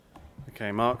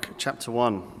Okay, Mark chapter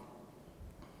 1.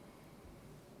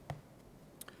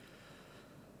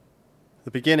 The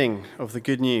beginning of the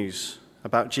good news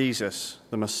about Jesus,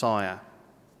 the Messiah,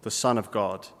 the Son of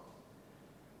God.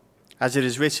 As it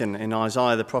is written in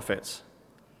Isaiah the prophet,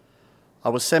 I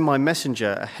will send my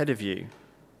messenger ahead of you,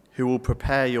 who will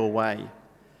prepare your way.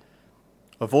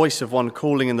 A voice of one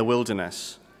calling in the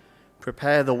wilderness,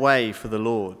 prepare the way for the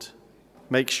Lord,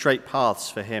 make straight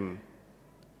paths for him.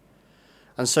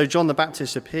 And so John the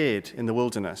Baptist appeared in the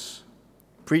wilderness,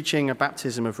 preaching a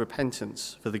baptism of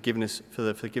repentance for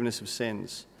the forgiveness of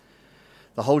sins.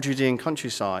 The whole Judean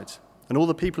countryside and all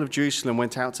the people of Jerusalem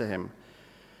went out to him.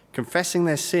 Confessing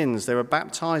their sins, they were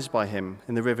baptized by him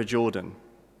in the river Jordan.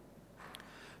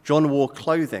 John wore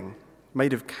clothing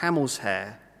made of camel's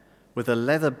hair with a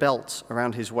leather belt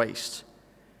around his waist.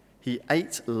 He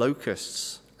ate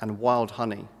locusts and wild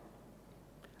honey.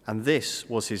 And this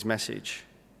was his message.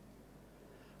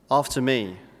 After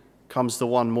me comes the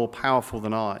one more powerful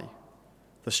than I,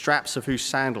 the straps of whose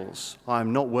sandals I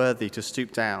am not worthy to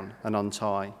stoop down and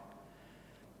untie.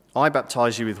 I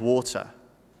baptize you with water,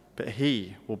 but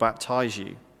he will baptize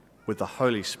you with the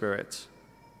Holy Spirit.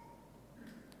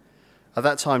 At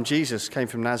that time, Jesus came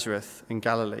from Nazareth in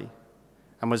Galilee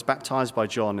and was baptized by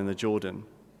John in the Jordan.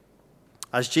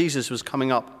 As Jesus was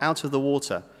coming up out of the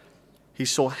water, he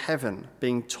saw heaven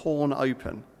being torn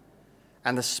open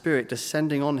and the Spirit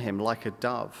descending on him like a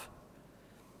dove.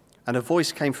 And a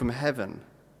voice came from heaven,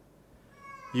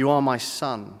 "You are my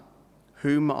Son,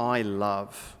 whom I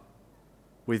love.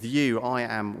 With you I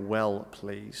am well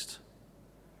pleased."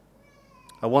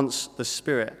 At once the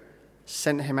Spirit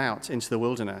sent him out into the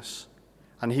wilderness,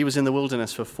 and he was in the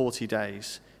wilderness for 40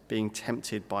 days, being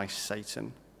tempted by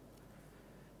Satan.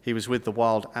 He was with the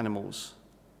wild animals,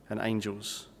 and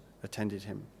angels attended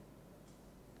him.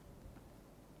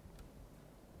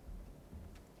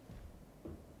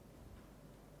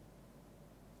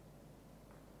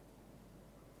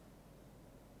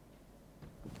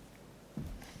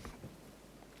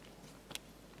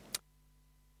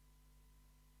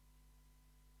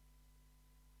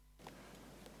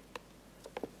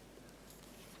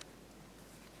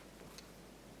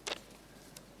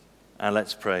 And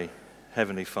let's pray.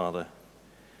 Heavenly Father,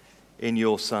 in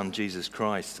your Son, Jesus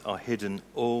Christ, are hidden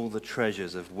all the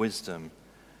treasures of wisdom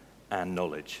and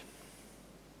knowledge.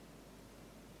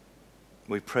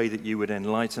 We pray that you would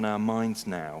enlighten our minds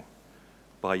now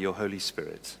by your Holy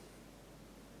Spirit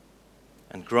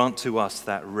and grant to us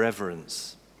that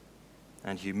reverence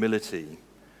and humility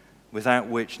without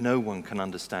which no one can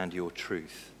understand your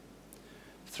truth.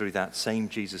 Through that same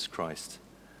Jesus Christ,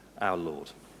 our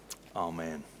Lord.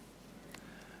 Amen.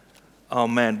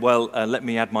 Amen. Well, let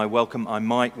me add my welcome. I'm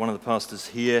Mike, one of the pastors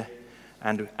here.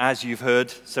 And as you've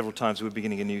heard several times, we're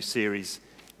beginning a new series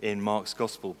in Mark's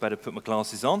Gospel. Better put my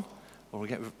glasses on or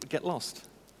we'll get lost.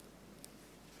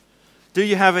 Do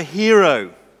you have a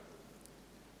hero?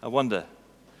 I wonder.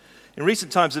 In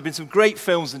recent times, there have been some great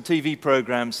films and TV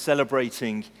programs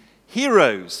celebrating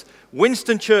heroes.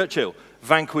 Winston Churchill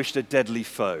vanquished a deadly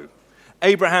foe.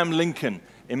 Abraham Lincoln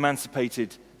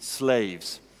emancipated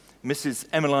slaves. Mrs.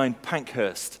 Emmeline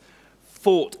Pankhurst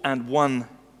fought and won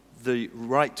the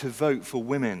right to vote for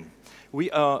women. We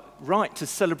are right to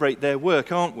celebrate their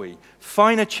work, aren't we?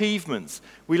 Fine achievements.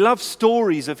 We love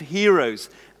stories of heroes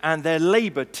and their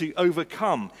labor to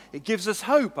overcome. It gives us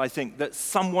hope, I think, that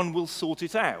someone will sort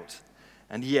it out.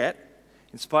 And yet,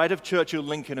 in spite of Churchill,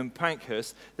 Lincoln, and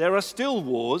Pankhurst, there are still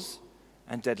wars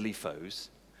and deadly foes.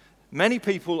 Many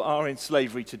people are in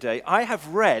slavery today. I have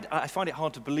read, I find it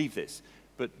hard to believe this,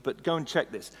 but go and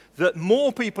check this, that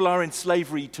more people are in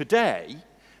slavery today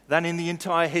than in the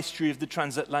entire history of the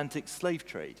transatlantic slave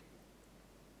trade.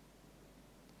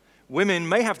 Women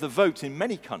may have the vote in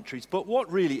many countries, but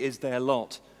what really is their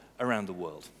lot around the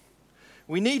world?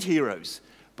 We need heroes,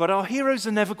 but our heroes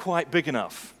are never quite big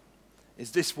enough.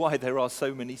 Is this why there are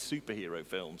so many superhero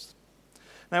films?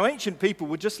 Now, ancient people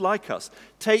were just like us.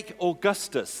 Take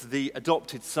Augustus, the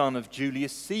adopted son of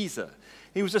Julius Caesar.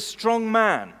 He was a strong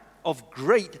man of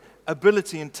great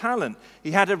ability and talent.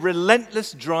 He had a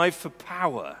relentless drive for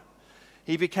power.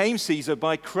 He became Caesar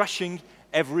by crushing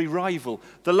every rival.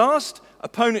 The last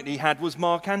opponent he had was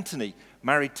Mark Antony,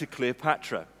 married to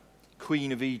Cleopatra,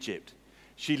 Queen of Egypt.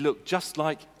 She looked just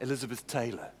like Elizabeth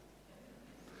Taylor.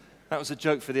 That was a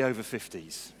joke for the over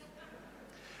 50s.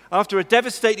 After a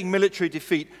devastating military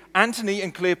defeat, Antony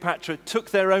and Cleopatra took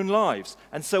their own lives,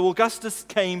 and so Augustus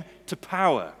came to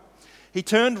power. He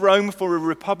turned Rome from a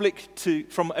republic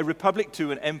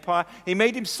to an empire. He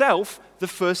made himself the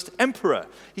first emperor.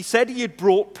 He said he had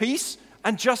brought peace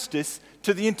and justice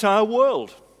to the entire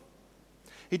world.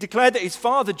 He declared that his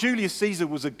father, Julius Caesar,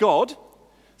 was a god,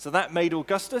 so that made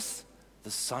Augustus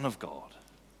the son of God.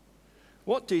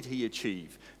 What did he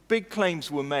achieve? Big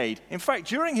claims were made. In fact,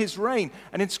 during his reign,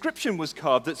 an inscription was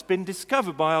carved that's been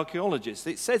discovered by archaeologists.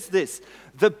 It says this: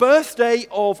 the birthday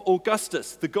of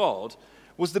Augustus, the god,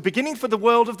 was the beginning for the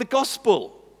world of the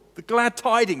gospel, the glad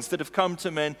tidings that have come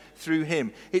to men through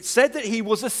him. It said that he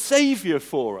was a savior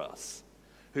for us,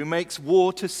 who makes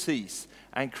war to cease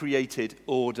and created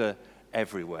order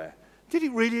everywhere. Did he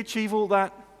really achieve all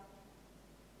that?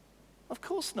 Of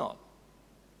course not.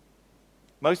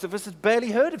 Most of us had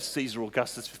barely heard of Caesar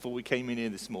Augustus before we came in here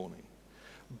this morning.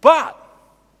 But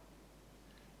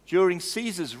during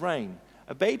Caesar's reign,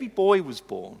 a baby boy was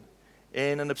born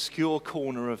in an obscure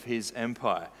corner of his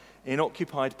empire. In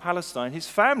occupied Palestine, his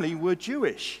family were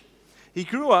Jewish. He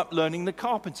grew up learning the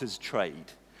carpenter's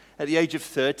trade. At the age of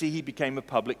 30, he became a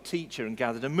public teacher and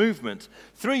gathered a movement.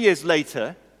 3 years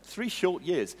later, 3 short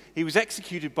years, he was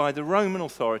executed by the Roman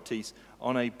authorities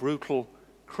on a brutal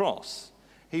cross.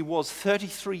 He was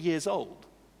 33 years old.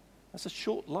 That's a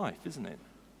short life, isn't it?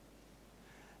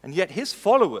 And yet his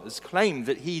followers claimed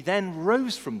that he then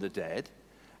rose from the dead,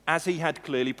 as he had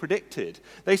clearly predicted.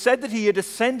 They said that he had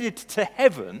ascended to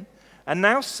heaven and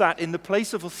now sat in the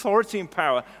place of authority and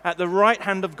power at the right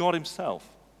hand of God himself.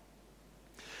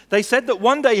 They said that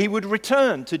one day he would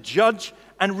return to judge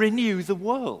and renew the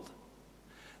world.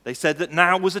 They said that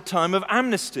now was a time of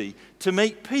amnesty, to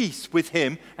make peace with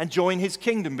him and join his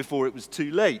kingdom before it was too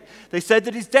late. They said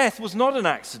that his death was not an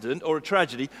accident or a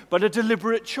tragedy, but a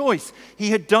deliberate choice.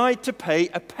 He had died to pay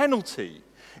a penalty.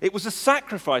 It was a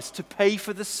sacrifice to pay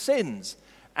for the sins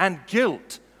and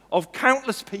guilt of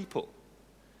countless people.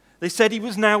 They said he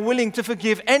was now willing to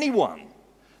forgive anyone,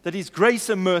 that his grace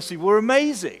and mercy were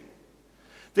amazing.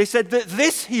 They said that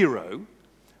this hero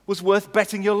was worth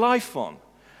betting your life on.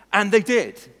 And they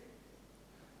did.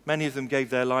 Many of them gave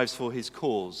their lives for his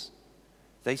cause.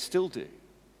 They still do.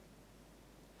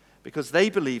 Because they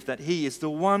believe that he is the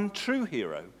one true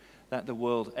hero that the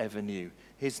world ever knew.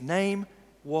 His name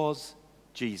was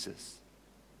Jesus.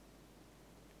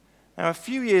 Now, a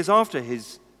few years after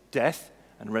his death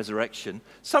and resurrection,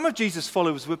 some of Jesus'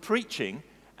 followers were preaching,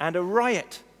 and a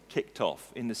riot kicked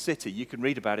off in the city. You can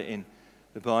read about it in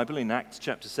the Bible in Acts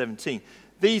chapter 17.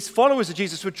 These followers of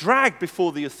Jesus were dragged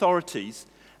before the authorities,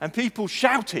 and people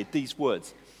shouted these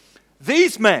words: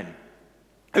 "These men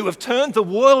who have turned the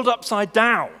world upside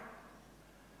down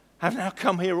have now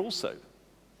come here also."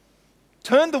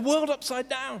 Turned the world upside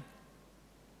down.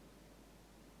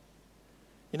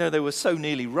 You know, they were so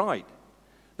nearly right.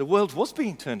 The world was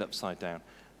being turned upside down,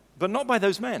 but not by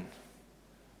those men,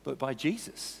 but by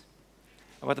Jesus,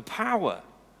 and by the power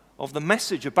of the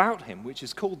message about him, which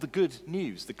is called the good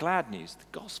news, the glad news, the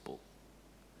gospel.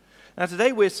 Now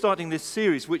today we're starting this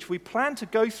series, which we plan to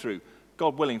go through,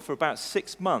 God willing, for about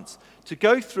 6 months, to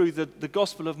go through the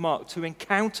Gospel of Mark, to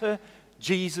encounter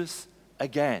Jesus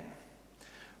again.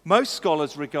 Most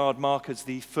scholars regard Mark as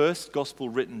the first gospel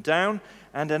written down,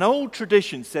 and an old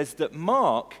tradition says that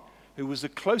Mark, who was a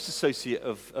close associate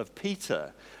of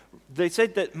Peter, they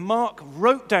said that Mark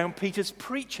wrote down Peter's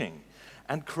preaching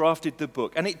and crafted the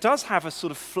book. And it does have a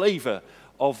sort of flavor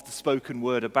of the spoken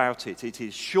word about it. It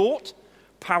is short,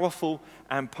 powerful,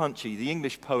 and punchy. The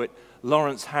English poet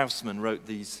Lawrence Houseman wrote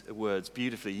these words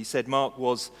beautifully. He said Mark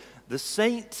was the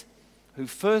saint who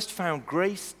first found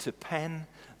grace to pen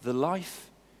the life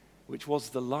which was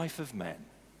the life of men.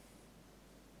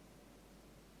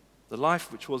 The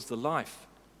life which was the life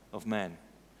of men.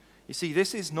 You see,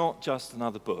 this is not just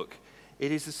another book.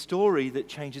 It is a story that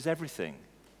changes everything.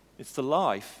 It's the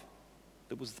life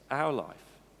that was our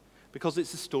life, because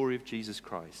it's the story of Jesus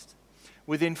Christ.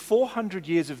 Within 400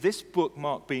 years of this book,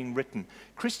 Mark, being written,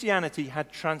 Christianity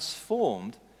had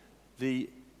transformed the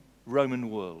Roman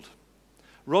world.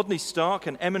 Rodney Stark,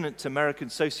 an eminent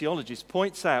American sociologist,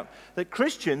 points out that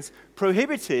Christians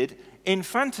prohibited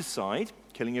infanticide,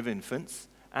 killing of infants,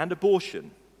 and abortion.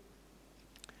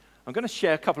 I'm going to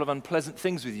share a couple of unpleasant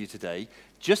things with you today,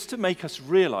 just to make us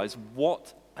realize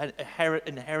what an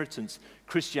inheritance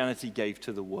Christianity gave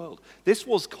to the world. This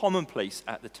was commonplace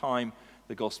at the time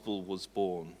the gospel was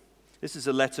born. This is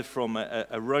a letter from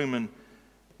a Roman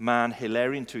man,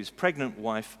 Hilarion, to his pregnant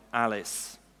wife,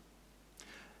 Alice.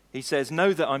 He says,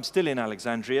 "Know that I'm still in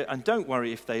Alexandria, and don't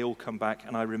worry if they all come back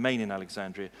and I remain in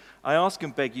Alexandria. I ask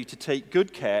and beg you to take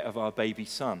good care of our baby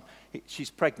son." She's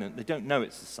pregnant. They don't know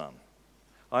it's the son.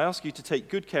 "I ask you to take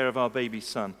good care of our baby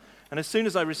son. And as soon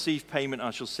as I receive payment,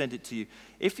 I shall send it to you.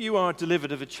 If you are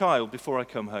delivered of a child before I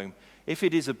come home, if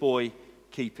it is a boy,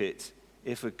 keep it.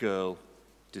 If a girl,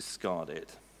 discard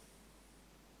it."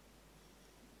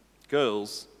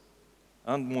 Girls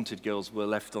Unwanted girls were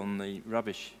left on the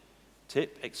rubbish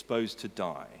tip, exposed to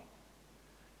die.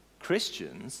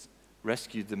 Christians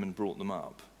rescued them and brought them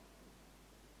up.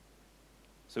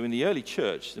 So in the early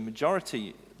church, the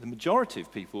majority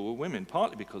of people were women,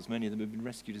 partly because many of them had been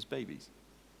rescued as babies.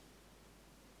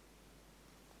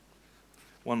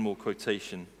 One more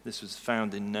quotation. This was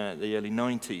found in the early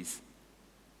 90s.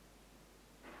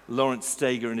 Lawrence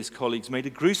Steger and his colleagues made a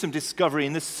gruesome discovery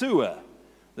in the sewer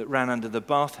that ran under the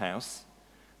bathhouse.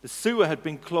 The sewer had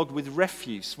been clogged with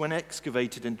refuse. When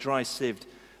excavated and dry sieved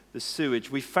the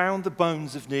sewage, we found the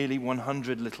bones of nearly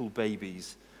 100 little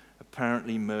babies,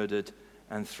 apparently murdered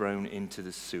and thrown into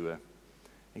the sewer.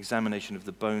 Examination of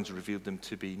the bones revealed them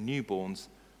to be newborns,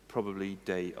 probably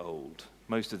day old.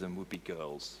 Most of them would be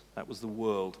girls. That was the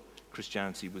world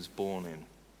Christianity was born in.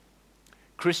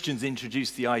 Christians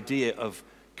introduced the idea of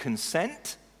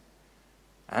consent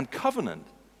and covenant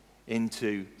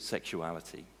into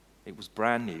sexuality. It was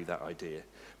brand new, that idea.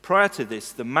 Prior to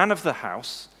this, the man of the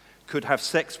house could have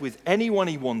sex with anyone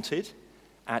he wanted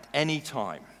at any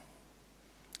time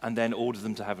and then order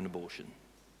them to have an abortion.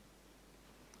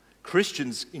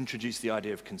 Christians introduced the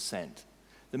idea of consent.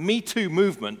 The Me Too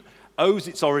movement owes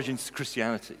its origins to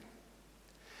Christianity.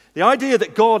 The idea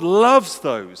that God loves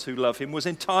those who love him was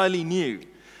entirely new.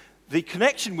 The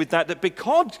connection with that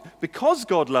because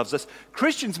God loves us,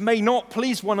 Christians may not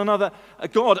please one another,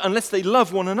 God, unless they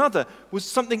love one another, was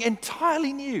something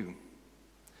entirely new.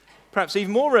 Perhaps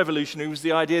even more revolutionary was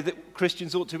the idea that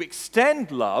Christians ought to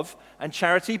extend love and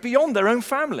charity beyond their own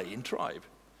family and tribe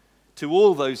to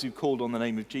all those who called on the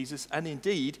name of Jesus, and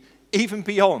indeed, even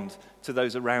beyond to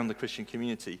those around the Christian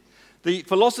community. The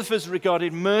philosophers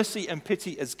regarded mercy and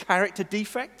pity as character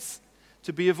defects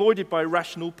to be avoided by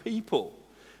rational people.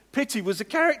 Pity was a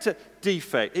character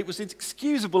defect. It was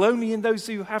excusable only in those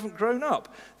who haven't grown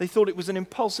up. They thought it was an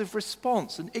impulsive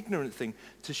response, an ignorant thing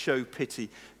to show pity,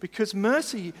 because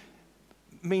mercy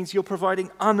means you're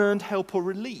providing unearned help or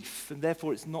relief, and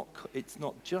therefore it's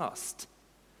not just.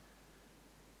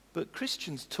 But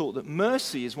Christians taught that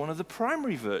mercy is one of the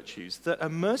primary virtues, that a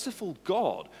merciful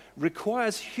God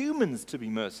requires humans to be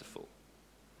merciful.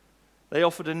 They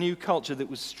offered a new culture that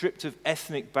was stripped of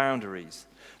ethnic boundaries.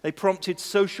 They prompted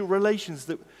social relations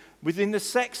that within the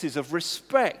sexes of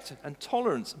respect and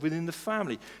tolerance within the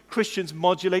family. Christians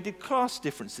modulated class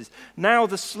differences. Now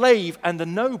the slave and the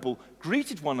noble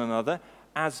greeted one another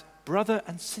as brother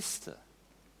and sister.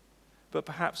 But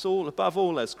perhaps above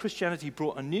all else, Christianity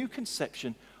brought a new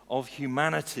conception of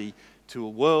humanity to a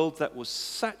world that was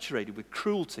saturated with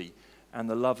cruelty and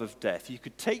the love of death. You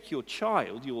could take your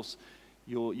child,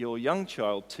 your young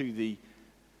child, to the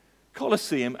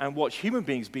Colosseum and watch human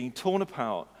beings being torn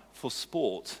apart for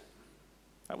sport.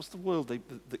 That was the world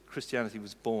that Christianity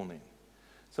was born in.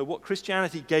 So what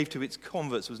Christianity gave to its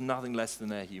converts was nothing less than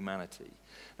their humanity.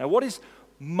 Now, what is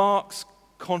Mark's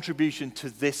contribution to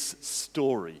this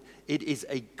story? It is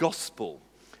a gospel.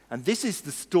 And this is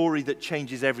the story that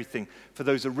changes everything for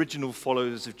those original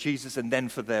followers of Jesus and then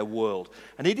for their world.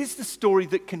 And it is the story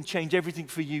that can change everything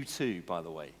for you too, by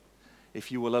the way,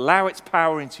 if you will allow its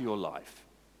power into your life.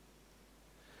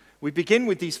 We begin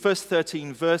with these first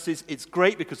 13 verses. It's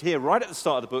great because here, right at the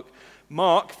start of the book,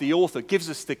 Mark, the author, gives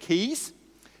us the keys.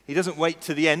 He doesn't wait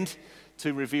to the end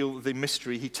to reveal the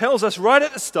mystery. He tells us right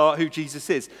at the start who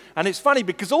Jesus is. And it's funny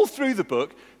because all through the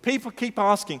book, people keep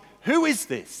asking, who is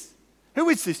this? Who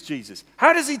is this Jesus?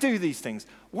 How does he do these things?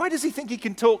 Why does he think he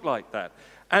can talk like that?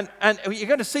 And you're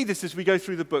going to see this as we go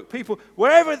through the book. People,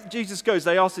 wherever Jesus goes,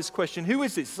 they ask this question, who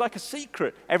is this? It's like a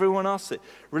secret. Everyone asks it.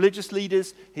 Religious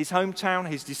leaders, his hometown,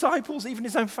 his disciples, even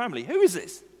his own family. Who is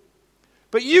this?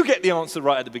 But you get the answer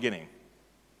right at the beginning.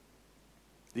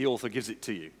 The author gives it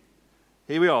to you.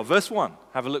 Here we are, verse 1.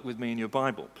 Have a look with me in your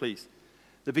Bible, please.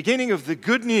 The beginning of the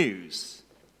good news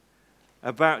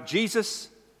about Jesus,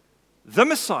 the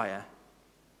Messiah,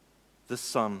 the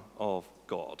Son of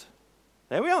God.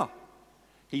 There we are.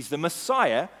 He's the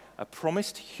Messiah, a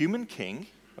promised human king,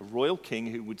 a royal king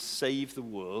who would save the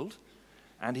world,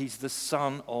 and he's the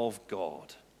Son of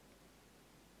God.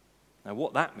 Now,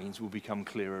 what that means will become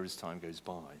clearer as time goes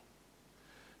by.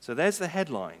 So there's the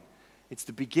headline. It's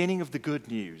the beginning of the good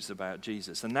news about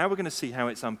Jesus. And now we're going to see how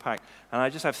it's unpacked. And I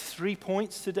just have 3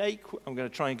 points today. I'm going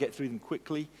to try and get through them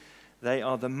quickly. They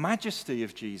are the majesty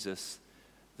of Jesus,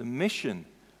 the mission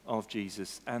of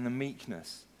Jesus, and the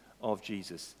meekness of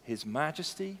Jesus. His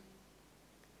majesty,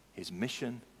 his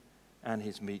mission, and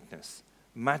his meekness.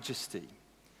 Majesty.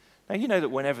 Now, you know that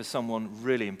whenever someone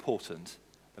really important,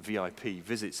 a VIP,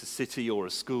 visits a city or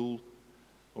a school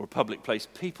or a public place,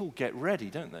 people get ready,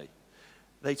 don't they?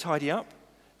 They tidy up,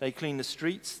 They clean the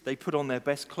streets. They put on their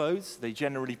best clothes. They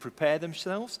generally prepare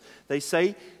themselves. They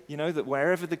say, that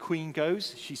wherever the queen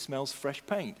goes, she smells fresh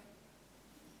paint.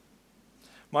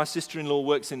 My sister-in-law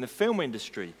works in the film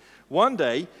industry. One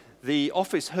day, the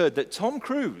office heard that Tom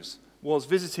Cruise was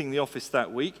visiting the office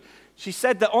that week. She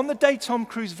said that on the day Tom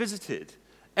Cruise visited,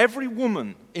 every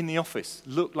woman in the office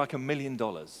looked like $1 million.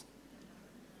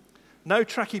 No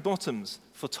tracky bottoms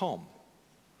for Tom.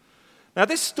 Now,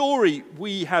 this story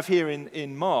we have here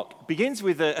in Mark begins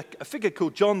with a figure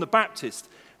called John the Baptist.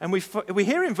 And we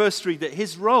hear in verse 3 that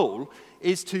his role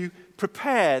is to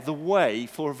prepare the way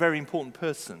for a very important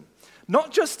person.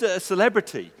 Not just a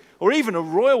celebrity or even a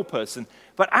royal person,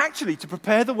 but actually to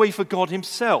prepare the way for God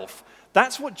himself.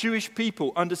 That's what Jewish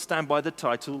people understand by the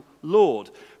title Lord.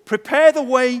 Prepare the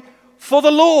way for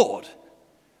the Lord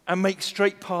and make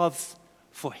straight paths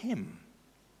for him.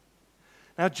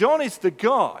 Now, John is the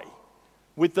guy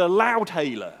with the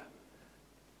loudhailer,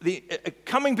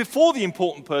 coming before the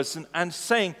important person and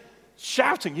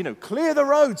shouting, clear the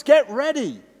roads, get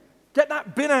ready, get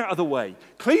that bin out of the way,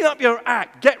 clean up your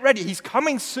act, get ready, he's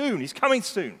coming soon.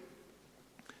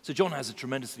 So John has a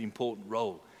tremendously important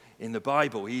role in the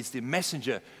Bible. He's the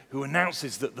messenger who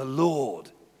announces that the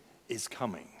Lord is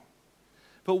coming.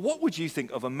 But what would you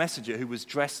think of a messenger who was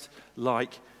dressed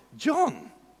like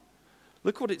John?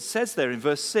 Look what it says there in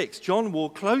verse 6. John wore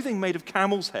clothing made of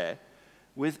camel's hair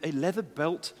with a leather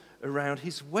belt around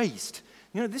his waist.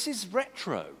 This is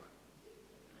retro.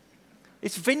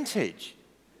 It's vintage.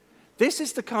 This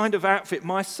is the kind of outfit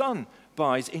my son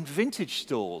buys in vintage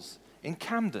stores in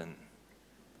Camden.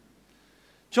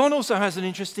 John also has an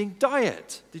interesting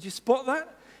diet. Did you spot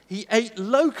that? He ate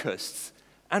locusts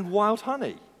and wild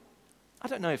honey. I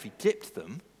don't know if he dipped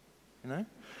them,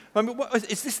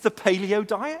 is this the paleo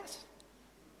diet?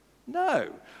 No.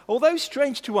 Although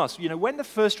strange to us, when the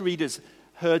first readers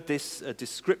heard this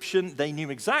description, they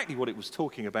knew exactly what it was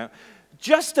talking about.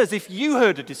 Just as if you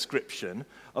heard a description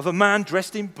of a man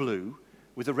dressed in blue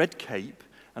with a red cape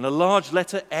and a large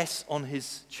letter S on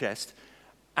his chest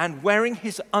and wearing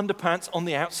his underpants on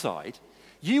the outside,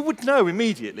 you would know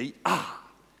immediately,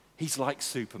 he's like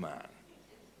Superman.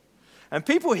 And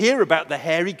people hear about the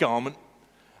hairy garment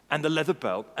and the leather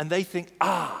belt and they think,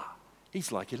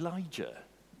 he's like Elijah.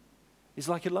 He's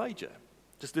like Elijah.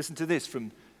 Just listen to this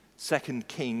from 2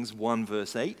 Kings 1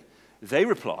 verse 8. They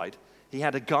replied, he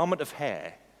had a garment of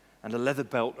hair and a leather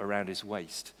belt around his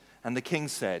waist. And the king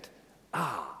said,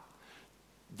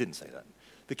 didn't say that.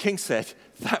 The king said,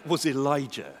 that was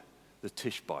Elijah, the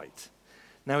Tishbite.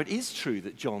 Now it is true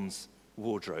that John's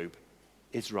wardrobe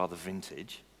is rather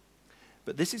vintage,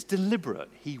 but this is deliberate.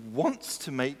 He wants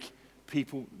to make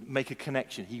people make a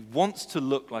connection. He wants to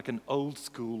look like an old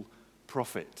school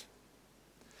prophet.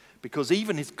 Because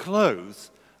even his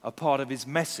clothes are part of his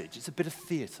message. It's a bit of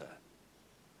theater.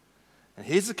 And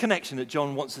here's the connection that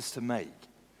John wants us to make.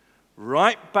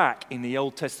 Right back in the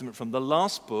Old Testament from the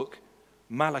last book,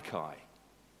 Malachi,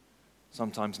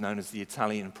 sometimes known as the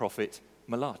Italian prophet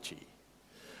Malachi.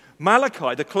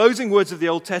 Malachi, the closing words of the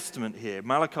Old Testament here,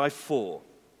 Malachi 4.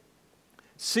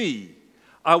 See,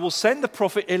 I will send the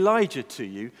prophet Elijah to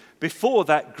you before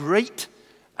that great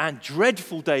and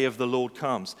dreadful day of the Lord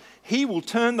comes. He will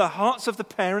turn the hearts of the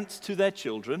parents to their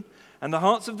children and the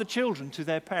hearts of the children to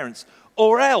their parents,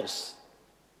 or else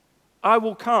I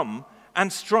will come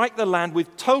and strike the land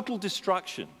with total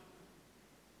destruction.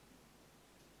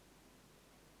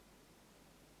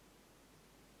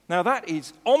 Now that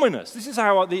is ominous. This is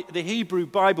how the Hebrew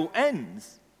Bible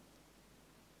ends.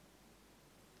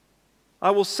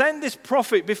 I will send this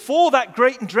prophet before that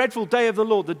great and dreadful day of the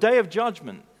Lord, the day of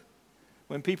judgment,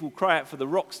 when people cry out for the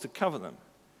rocks to cover them.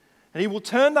 And he will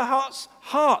turn the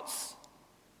hearts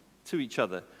to each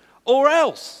other, or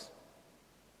else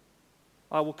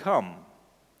I will come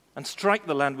and strike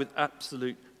the land with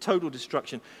absolute, total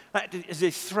destruction. That is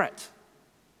a threat.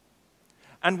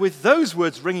 And with those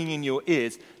words ringing in your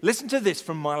ears, listen to this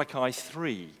from Malachi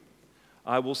 3.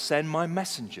 I will send my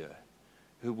messenger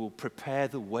who will prepare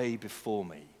the way before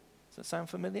me. Does that sound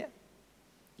familiar?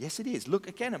 Yes, it is. Look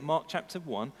again at Mark chapter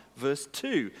 1, verse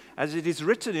 2. As it is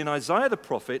written in Isaiah the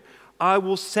prophet, I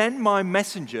will send my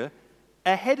messenger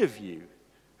ahead of you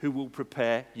who will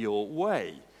prepare your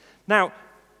way. Now,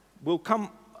 we'll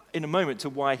come in a moment to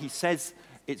why he says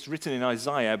it's written in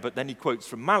Isaiah, but then he quotes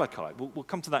from Malachi. We'll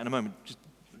come to that in a moment. Just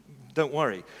don't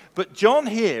worry. But John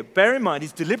here, bear in mind,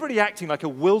 he's deliberately acting like a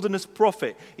wilderness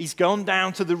prophet. He's gone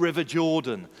down to the River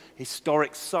Jordan,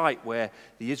 historic site where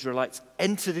the Israelites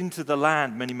entered into the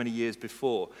land many, many years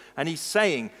before. And he's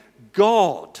saying,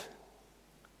 God,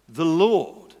 the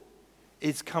Lord,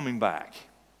 is coming back.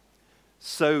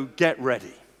 So get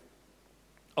ready.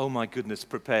 Oh my goodness,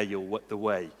 prepare the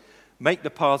way. Make the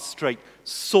path straight.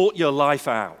 Sort your life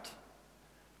out.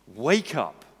 Wake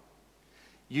up.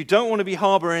 You don't want to be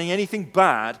harboring anything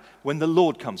bad when the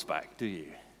Lord comes back, do you?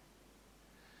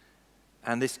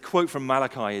 And this quote from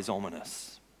Malachi is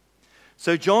ominous.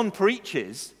 So John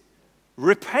preaches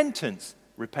repentance.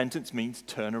 Repentance means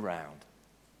turn around.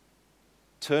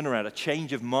 Turn around, a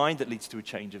change of mind that leads to a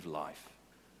change of life.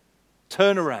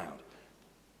 Turn around.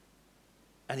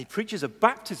 And he preaches a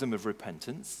baptism of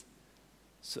repentance,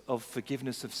 of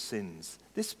forgiveness of sins.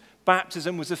 This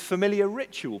baptism was a familiar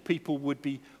ritual. People would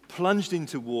be plunged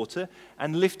into water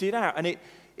and lifted out. And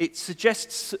it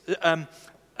suggests a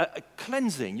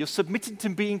cleansing. You're submitted to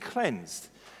being cleansed.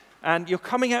 And you're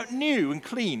coming out new and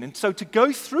clean. And so to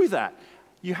go through that,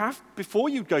 before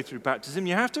you go through baptism,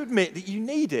 you have to admit that you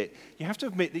need it. You have to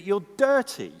admit that you're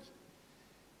dirty.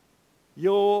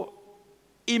 You're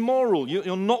immoral.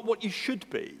 You're not what you should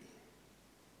be.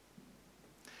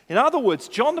 In other words,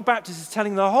 John the Baptist is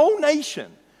telling the whole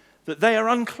nation that they are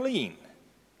unclean,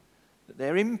 that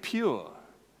they're impure,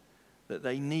 that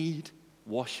they need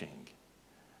washing.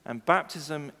 And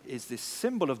baptism is this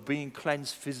symbol of being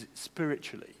cleansed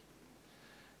spiritually.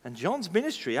 And John's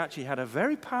ministry actually had a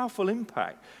very powerful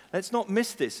impact. Let's not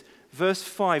miss this. Verse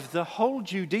 5, the whole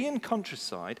Judean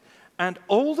countryside and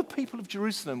all the people of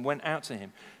Jerusalem went out to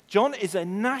him. John is a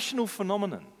national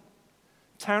phenomenon.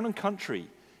 Town and country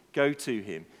go to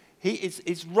him.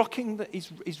 He's rattling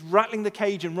the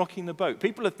cage and rocking the boat.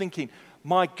 People are thinking,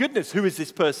 my goodness, who is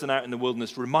this person out in the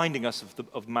wilderness reminding us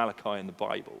of Malachi in the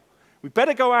Bible? We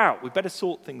better go out. We better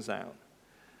sort things out.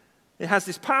 It has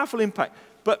this powerful impact.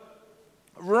 But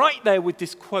right there with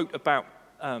this quote about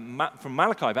from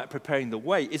Malachi about preparing the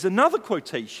way is another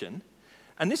quotation,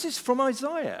 and this is from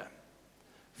Isaiah.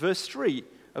 Verse 3,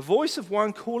 a voice of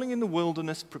one calling in the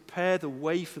wilderness, prepare the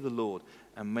way for the Lord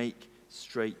and make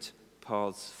straight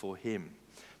paths for him.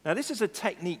 Now this is a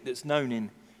technique that's known in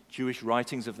Jewish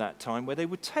writings of that time where they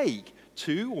would take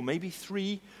 2 or maybe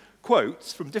 3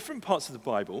 quotes from different parts of the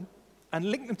Bible and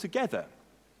link them together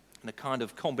in a kind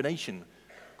of combination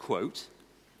quote.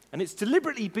 And it's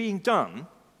deliberately being done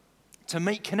to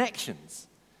make connections,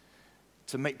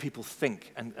 to make people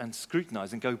think and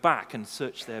scrutinize and go back and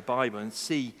search their Bible and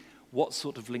see what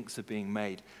sort of links are being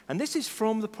made. And this is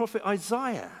from the prophet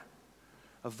Isaiah,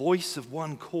 a voice of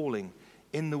one calling,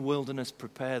 in the wilderness,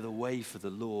 prepare the way for the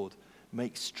Lord,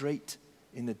 make straight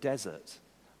in the desert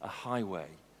a highway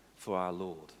for our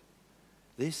Lord.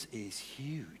 This is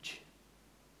huge.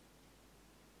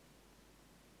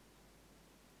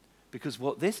 Because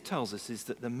what this tells us is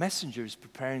that the messenger is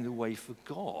preparing the way for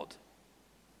God.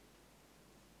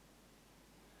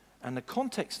 And the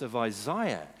context of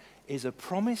Isaiah is a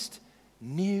promised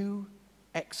new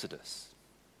exodus.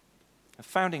 A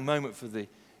founding moment for the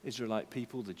Israelite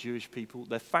people, the Jewish people.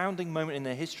 Their founding moment in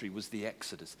their history was the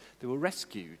Exodus. They were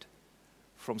rescued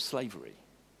from slavery,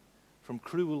 from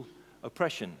cruel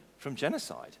oppression, from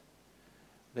genocide.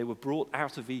 They were brought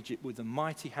out of Egypt with the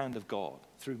mighty hand of God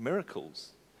through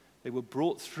miracles. They were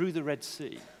brought through the Red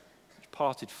Sea, which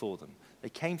parted for them. They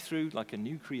came through like a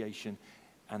new creation,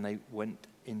 and they went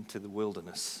into the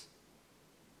wilderness.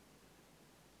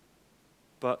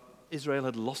 But Israel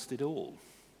had lost it all.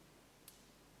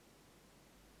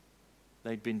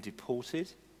 They'd been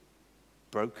deported,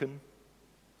 broken,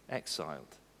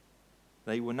 exiled.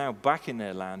 They were now back in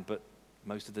their land, but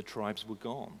most of the tribes were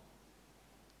gone.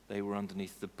 They were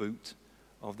underneath the boot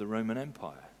of the Roman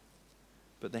Empire.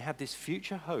 But they had this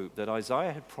future hope that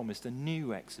Isaiah had promised a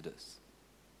new exodus.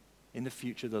 In the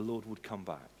future, the Lord would come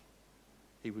back.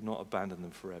 He would not abandon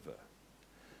them forever.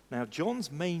 Now,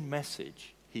 John's main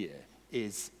message here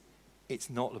is, it's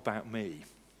not about me.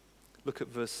 Look at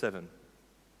verse 7.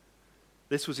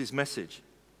 This was his message.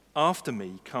 After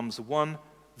me comes the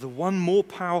one more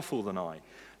powerful than I,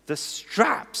 the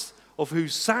straps of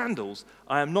whose sandals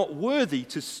I am not worthy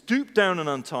to stoop down and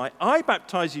untie. I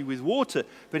baptize you with water,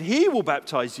 but he will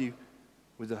baptize you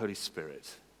with the Holy Spirit.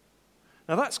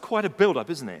 Now that's quite a build-up,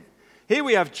 isn't it? Here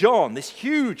we have John, this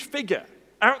huge figure,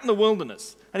 out in the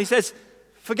wilderness, and he says,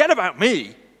 forget about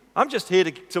me. I'm just here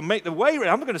to make the way.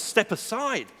 I'm going to step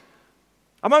aside.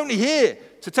 I'm only here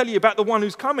to tell you about the one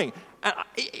who's coming. And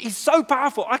he's so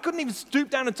powerful, I couldn't even stoop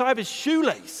down and tie up his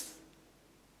shoelace.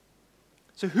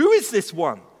 So who is this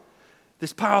one?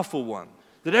 This powerful one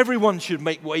that everyone should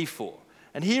make way for.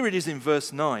 And here it is in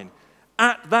verse 9.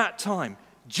 At that time,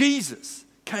 Jesus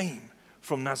came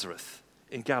from Nazareth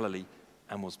in Galilee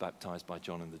and was baptized by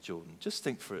John in the Jordan. Just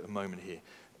think for a moment here.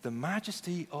 The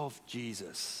majesty of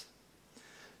Jesus.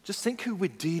 Just think who we're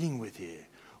dealing with here.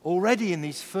 Already in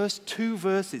these first 2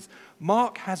 verses,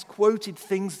 Mark has quoted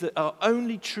things that are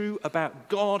only true about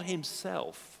God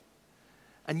himself.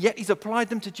 And yet he's applied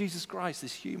them to Jesus Christ,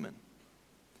 this human.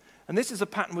 And this is a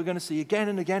pattern we're going to see again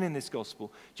and again in this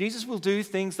gospel. Jesus will do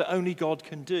things that only God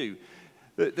can do.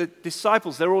 The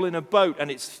disciples, they're all in a boat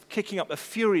and it's kicking up a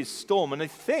furious storm, and they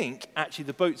think actually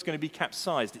the boat's going to be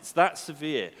capsized. It's that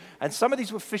severe. And some of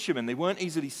these were fishermen. They weren't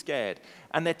easily scared.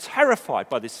 And they're terrified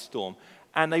by this storm.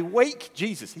 And they wake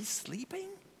Jesus. He's sleeping?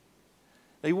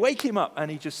 They wake him up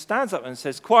and he just stands up and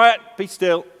says, "Quiet, be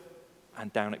still."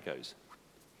 And down it goes.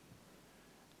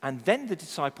 And then the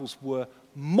disciples were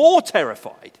more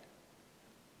terrified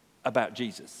about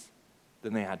Jesus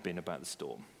than they had been about the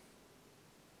storm.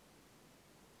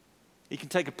 He can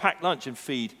take a packed lunch and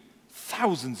feed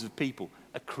thousands of people,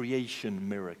 a creation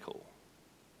miracle.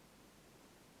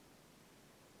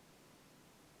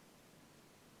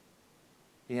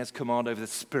 He has command over the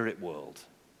spirit world.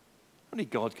 Only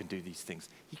God can do these things.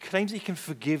 He claims he can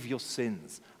forgive your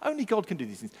sins. Only God can do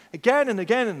these things. Again and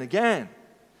again and again,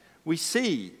 we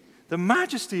see the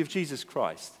majesty of Jesus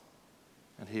Christ.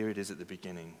 And here it is at the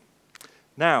beginning.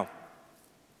 Now,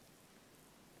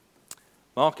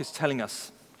 Mark is telling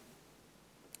us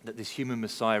that this human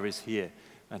Messiah is here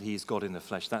and he is God in the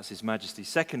flesh. That's his majesty.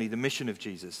 Secondly, the mission of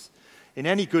Jesus. In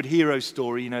any good hero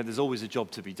story, there's always a job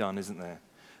to be done, isn't there?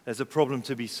 There's a problem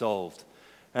to be solved.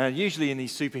 Usually in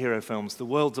these superhero films, the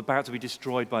world's about to be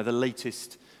destroyed by the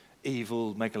latest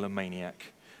evil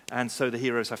megalomaniac. And so the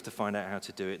heroes have to find out how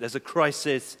to do it. There's a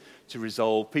crisis to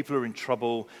resolve. People are in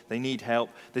trouble. They need help.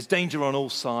 There's danger on all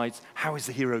sides. How is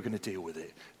the hero going to deal with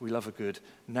it? We love a good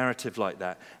narrative like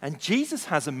that. And Jesus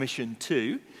has a mission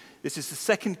too. This is the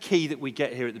second key that we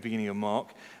get here at the beginning of Mark.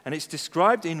 And it's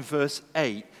described in verse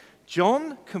 8.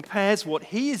 John compares what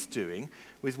he is doing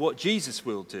with what Jesus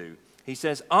will do. He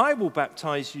says, "I will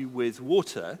baptize you with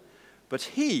water, but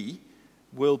he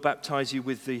will baptize you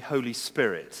with the Holy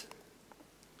Spirit."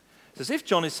 It's as if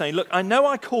John is saying, look, I know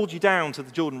I called you down to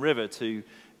the Jordan River to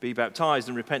be baptized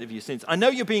and repent of your sins. I know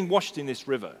you're being washed in this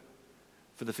river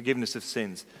for the forgiveness of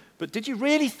sins. But did you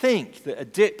really think that a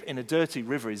dip in a dirty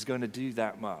river is going to do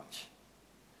that much?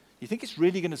 You think it's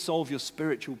really going to solve your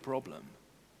spiritual problem?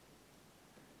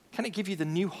 Can it give you the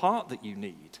new heart that you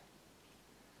need?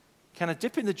 Can a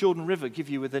dip in the Jordan River give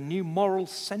you with a new moral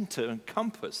center and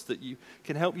compass that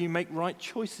can help you make right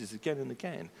choices again and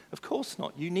again? Of course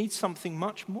not. You need something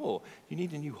much more. You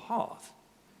need a new heart.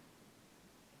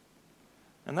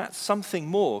 And that something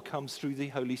more comes through the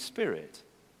Holy Spirit.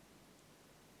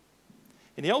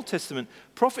 In the Old Testament,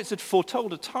 prophets had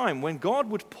foretold a time when God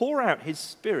would pour out his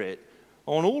Spirit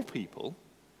on all people,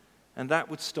 and that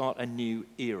would start a new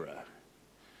era.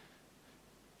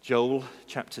 Joel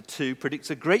chapter 2 predicts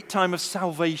a great time of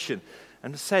salvation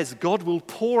and says God will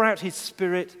pour out his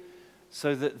Spirit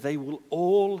so that they will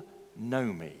all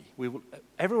know me.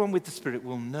 Everyone with the Spirit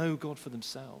will know God for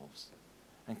themselves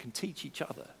and can teach each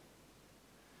other.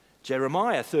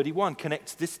 Jeremiah 31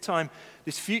 connects this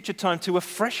future time, to a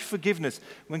fresh forgiveness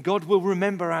when God will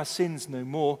remember our sins no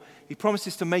more. He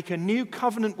promises to make a new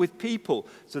covenant with people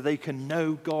so they can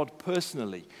know God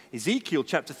personally. Ezekiel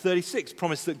chapter 36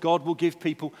 promised that God will give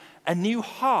people a new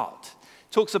heart.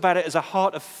 Talks about it as a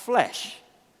heart of flesh,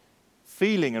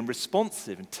 feeling and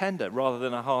responsive and tender, rather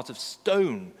than a heart of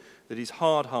stone that is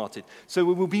hard-hearted. So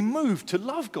we will be moved to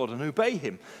love God and obey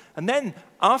him. And then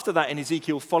after that in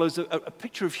Ezekiel follows a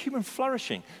picture of human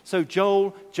flourishing. So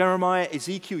Joel, Jeremiah,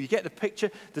 Ezekiel, you get the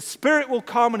picture. The Spirit will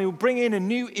come and he will bring in a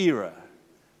new era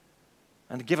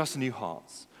and give us new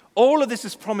hearts. All of this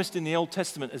is promised in the Old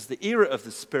Testament as the era of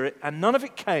the Spirit, and none of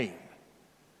it came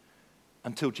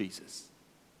until Jesus.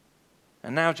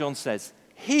 And now John says,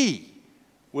 he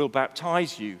will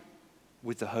baptize you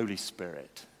with the Holy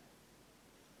Spirit.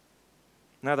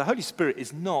 Now, the Holy Spirit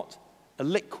is not a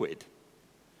liquid.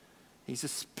 He's a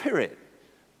spirit,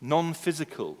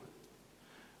 non-physical.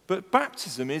 But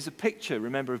baptism is a picture,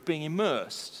 remember, of being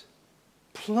immersed,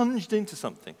 plunged into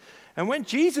something. And when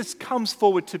Jesus comes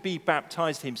forward to be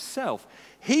baptized himself,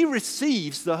 he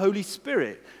receives the Holy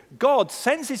Spirit. God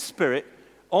sends his Spirit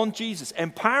on Jesus,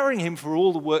 empowering him for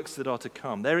all the works that are to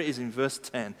come. There it is in verse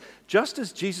 10. Just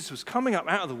as Jesus was coming up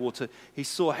out of the water, he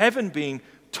saw heaven being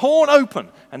torn open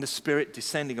and the Spirit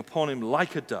descending upon him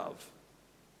like a dove.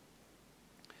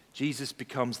 Jesus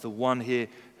becomes the one here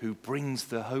who brings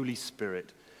the Holy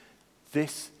Spirit.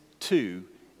 This too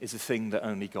is a thing that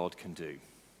only God can do.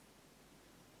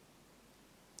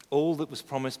 All that was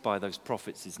promised by those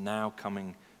prophets is now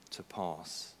coming to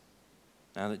pass,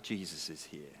 now that Jesus is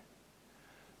here.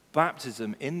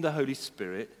 Baptism in the Holy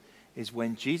Spirit is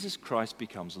when Jesus Christ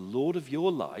becomes Lord of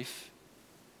your life,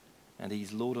 and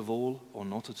he's Lord of all or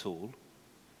not at all,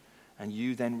 and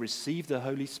you then receive the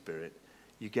Holy Spirit,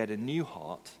 you get a new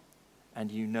heart,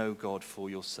 and you know God for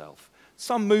yourself.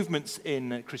 Some movements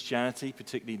in Christianity,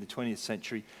 particularly in the 20th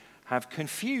century, have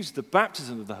confused the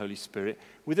baptism of the Holy Spirit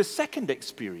with a second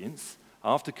experience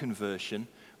after conversion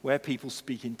where people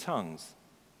speak in tongues.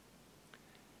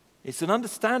 It's an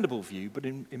understandable view, but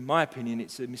in my opinion,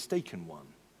 it's a mistaken one.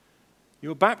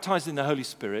 You're baptized in the Holy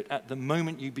Spirit at the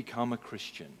moment you become a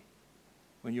Christian,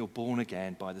 when you're born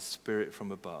again by the Spirit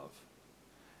from above.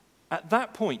 At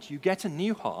that point, you get a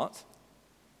new heart,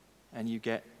 and you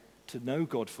get to know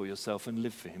God for yourself and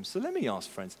live for him. So let me ask,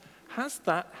 friends, has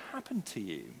that happened to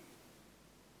you?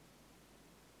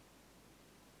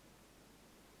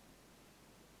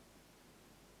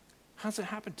 Has it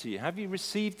happened to you? Have you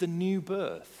received the new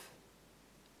birth?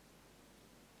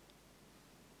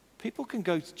 People can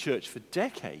go to church for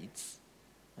decades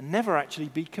and never actually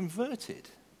be converted.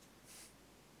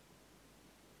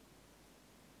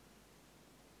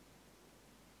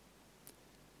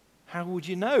 How would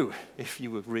you know if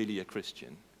you were really a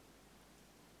Christian?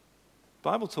 The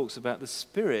Bible talks about the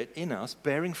Spirit in us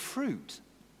bearing fruit.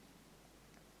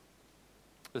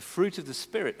 The fruit of the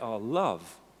Spirit are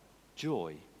love,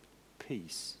 joy,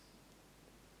 peace,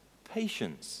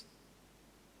 patience,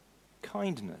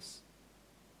 kindness,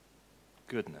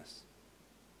 goodness,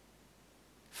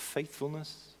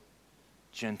 faithfulness,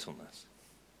 gentleness,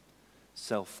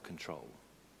 self-control.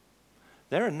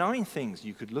 There are 9 things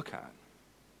you could look at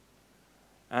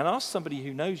and ask somebody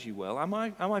who knows you well, am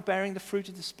I bearing the fruit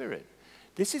of the Spirit?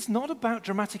 This is not about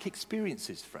dramatic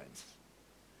experiences, friends.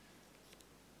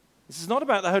 This is not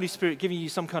about the Holy Spirit giving you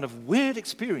some kind of weird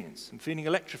experience and feeling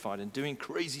electrified and doing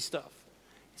crazy stuff.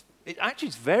 It actually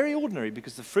is very ordinary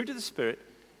because the fruit of the Spirit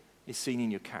is seen in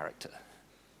your character.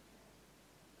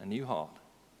 A new heart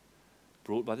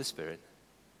brought by the Spirit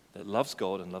that loves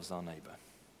God and loves our neighbor.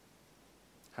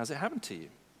 Has it happened to you?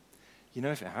 You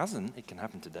know, if it hasn't, it can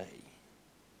happen today.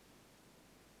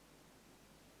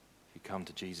 If you come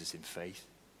to Jesus in faith,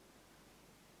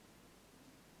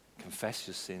 confess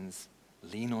your sins,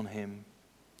 lean on him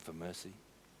for mercy.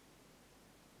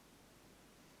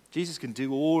 Jesus can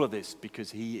do all of this because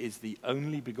he is the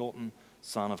only begotten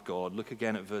Son of God. Look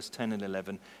again at verse 10 and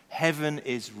 11. Heaven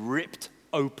is ripped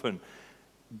open.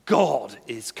 God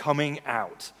is coming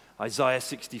out. Isaiah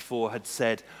 64 had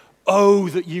said, "Oh,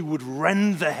 that you would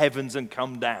rend the heavens and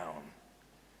come down."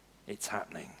 It's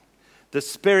happening. The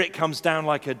Spirit comes down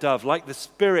like a dove, like the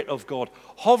Spirit of God,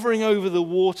 hovering over the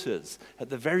waters at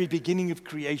the very beginning of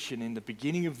creation, in the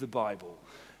beginning of the Bible.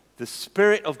 The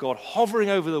Spirit of God hovering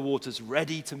over the waters,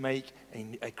 ready to make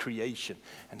a creation.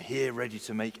 And here, ready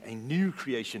to make a new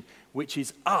creation, which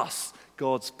is us,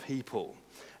 God's people.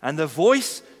 And the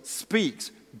voice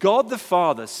speaks, God the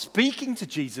Father speaking to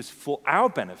Jesus for our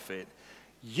benefit.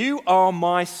 You are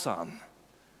my Son.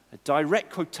 A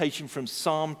direct quotation from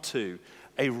Psalm 2.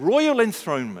 A royal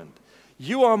enthronement.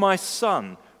 You are my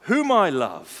Son, whom I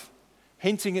love.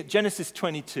 Hinting at Genesis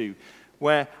 22,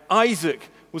 where Isaac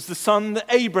was the son that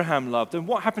Abraham loved. And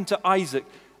what happened to Isaac?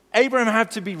 Abraham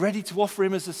had to be ready to offer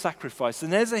him as a sacrifice.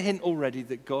 And there's a hint already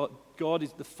that God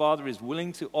is the Father is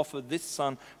willing to offer this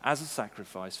Son as a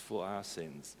sacrifice for our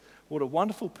sins. What a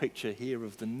wonderful picture here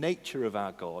of the nature of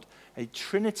our God. A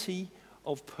trinity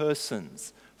of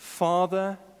persons.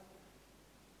 Father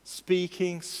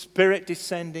speaking, Spirit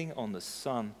descending on the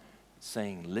Son,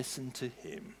 saying, listen to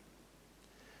him.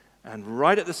 And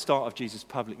right at the start of Jesus'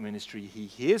 public ministry,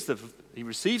 he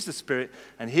receives the Spirit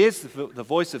and hears the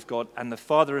voice of God, and the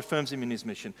Father affirms him in his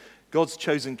mission. God's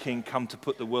chosen king come to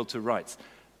put the world to rights.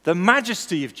 The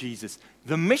majesty of Jesus,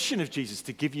 the mission of Jesus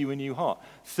to give you a new heart.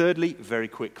 Thirdly, very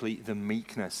quickly, the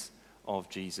meekness of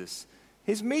Jesus.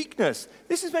 His meekness.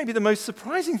 This is maybe the most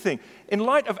surprising thing. In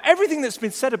light of everything that's been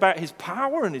said about his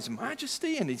power and his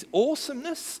majesty and his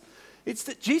awesomeness, it's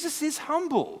that Jesus is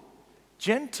humble,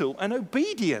 gentle, and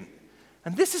obedient.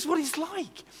 And this is what he's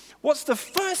like. What's the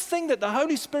first thing that the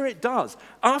Holy Spirit does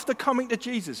after coming to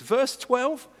Jesus? Verse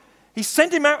 12, he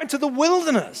sent him out into the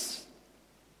wilderness.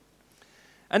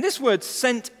 And this word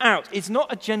sent out is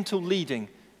not a gentle leading.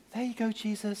 There you go,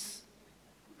 Jesus.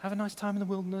 Have a nice time in the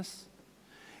wilderness.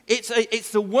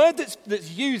 It's the word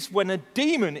that's used when a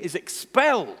demon is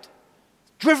expelled,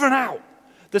 driven out.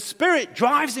 The Spirit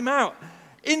drives him out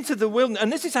into the wilderness.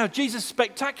 And this is how Jesus'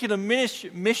 spectacular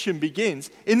mission begins,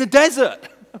 in the desert.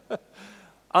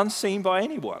 Unseen by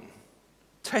anyone,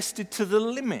 tested to the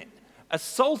limit,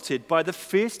 assaulted by the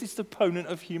fiercest opponent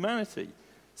of humanity,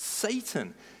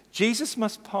 Satan. Jesus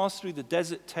must pass through the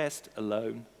desert test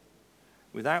alone,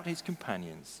 without his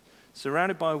companions,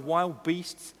 surrounded by wild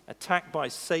beasts, attacked by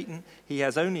Satan. He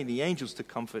has only the angels to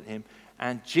comfort him,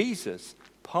 and Jesus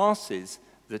passes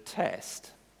the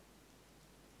test.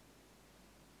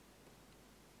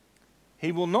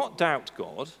 He will not doubt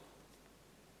God.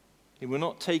 He will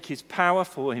not take his power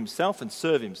for himself and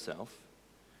serve himself.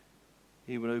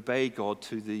 He will obey God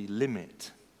to the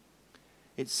limit.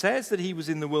 It says that he was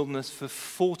in the wilderness for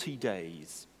 40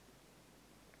 days.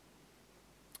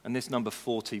 And this number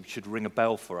 40 should ring a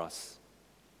bell for us.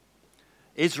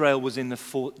 Israel was in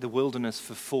the wilderness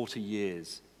for 40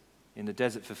 years. In the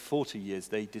desert for 40 years,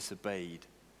 they disobeyed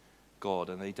God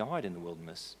and they died in the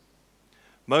wilderness.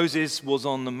 Moses was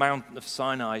on the mountain of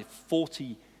Sinai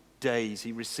 40 days.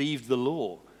 He received the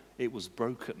law. It was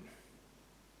broken.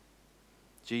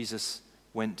 Jesus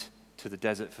went to the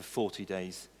desert for 40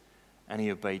 days and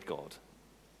he obeyed God.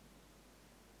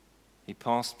 He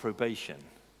passed probation.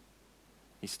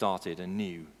 He started a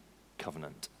new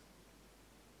covenant.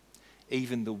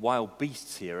 Even the wild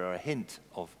beasts here are a hint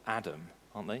of Adam,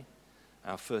 aren't they?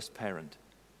 Our first parent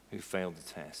who failed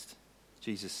the test.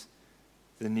 Jesus,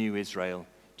 the new Israel,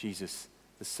 Jesus,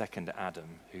 the second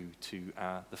Adam, who to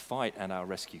the fight and our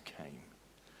rescue came.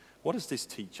 What does this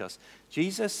teach us?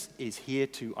 Jesus is here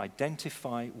to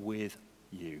identify with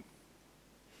you,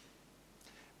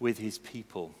 with his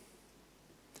people.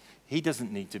 He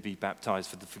doesn't need to be baptized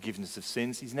for the forgiveness of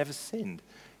sins. He's never sinned.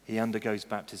 He undergoes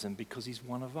baptism because he's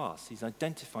one of us. He's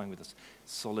identifying with us.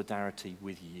 Solidarity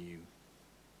with you.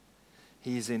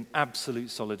 He is in absolute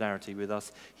solidarity with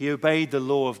us. He obeyed the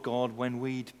law of God when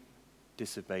we'd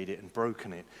disobeyed it and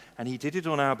broken it. And he did it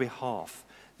on our behalf.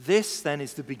 This then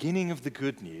is the beginning of the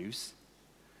good news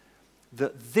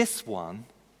that this one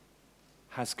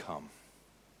has come.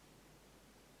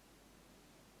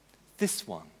 This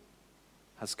one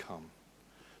has come.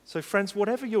 So friends,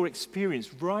 whatever your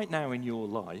experience right now in your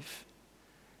life,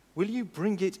 will you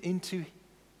bring it into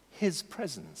his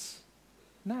presence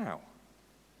now?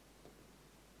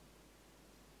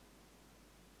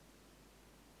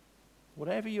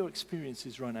 Whatever your experience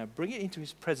is right now, bring it into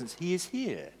his presence. He is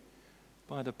here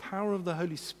by the power of the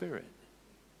Holy Spirit.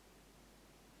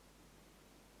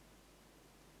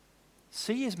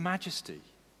 See his majesty.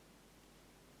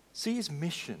 See his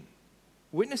mission.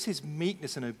 Witness his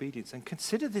meekness and obedience. And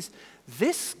consider this.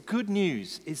 This good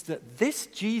news is that this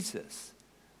Jesus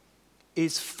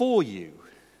is for you,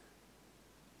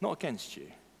 not against you.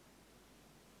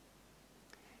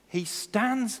 He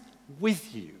stands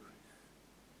with you,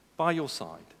 by your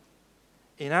side,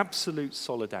 in absolute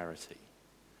solidarity.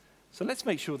 So let's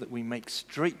make sure that we make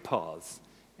straight paths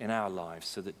in our lives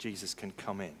so that Jesus can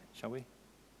come in, shall we?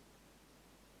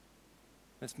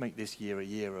 Let's make this year a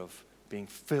year of being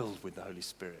filled with the Holy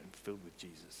Spirit and filled with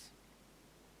Jesus.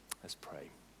 Let's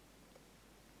pray.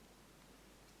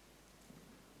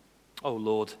 Oh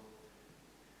Lord,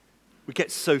 we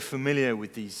get so familiar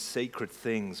with these sacred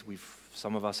things.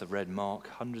 Some of us have read Mark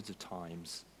hundreds of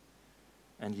times.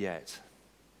 And yet,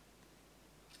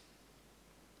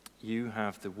 you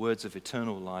have the words of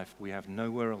eternal life. We have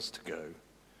nowhere else to go.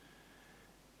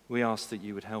 We ask that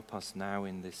you would help us now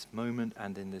in this moment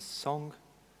and in this song,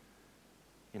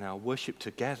 in our worship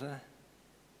together,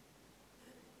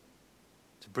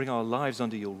 to bring our lives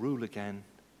under your rule again,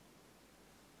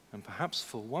 and perhaps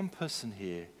for one person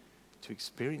here to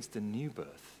experience the new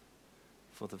birth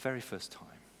for the very first time.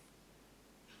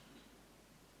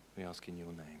 We ask in your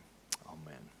name.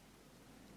 Amen.